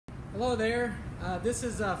Hello there, this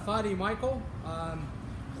is Fadi Michael,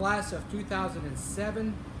 class of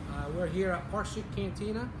 2007. We're here at Park Street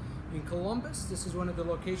Cantina in Columbus. This is one of the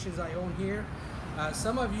locations I own here.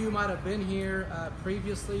 Some of you might have been here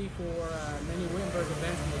previously for many Wittenberg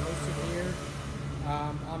events we hosted here.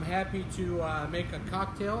 I'm happy to make a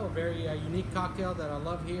cocktail, a very unique cocktail that I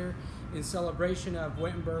love here in celebration of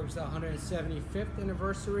Wittenberg's 175th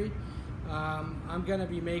anniversary. I'm going to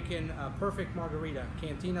be making a perfect margarita,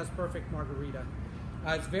 Cantina's perfect margarita.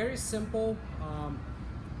 It's very simple.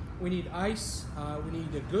 We need ice, we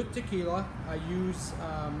need a good tequila. I use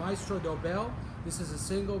Maestro Dobel. This is a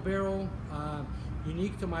single barrel,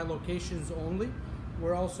 unique to my locations only.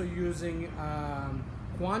 We're also using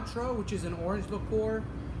Cointreau, which is an orange liqueur.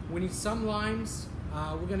 We need some limes.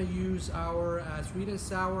 We're going to use our sweet and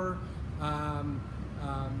sour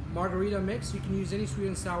margarita mix. You can use any sweet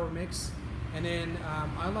and sour mix. And then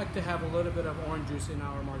I like to have a little bit of orange juice in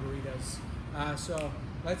our margaritas. So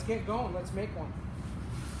let's get going. Let's make one.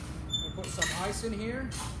 We'll put some ice in here.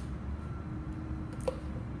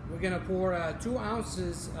 We're going to pour 2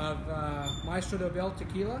 ounces of Maestro Dobel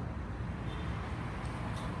tequila.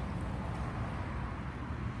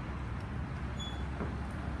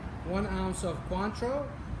 One ounce of Cointreau.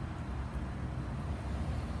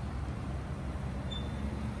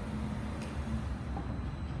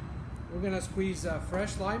 We're going to squeeze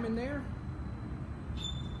fresh lime in there.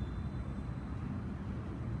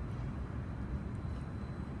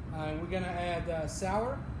 And we're going to add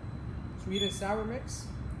sweet and sour mix.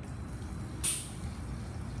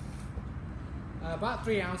 About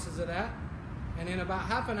 3 ounces of that. And then about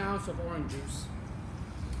half an ounce of orange juice.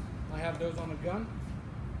 I have those on the gun.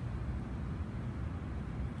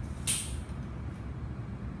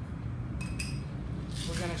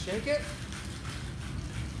 We're going to shake it.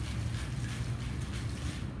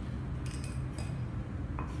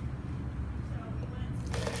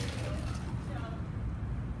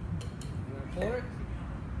 Pour it.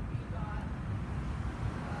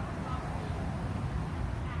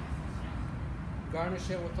 Garnish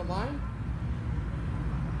it with the lime.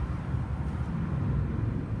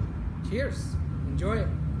 Cheers. Enjoy it.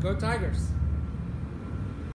 Go Tigers.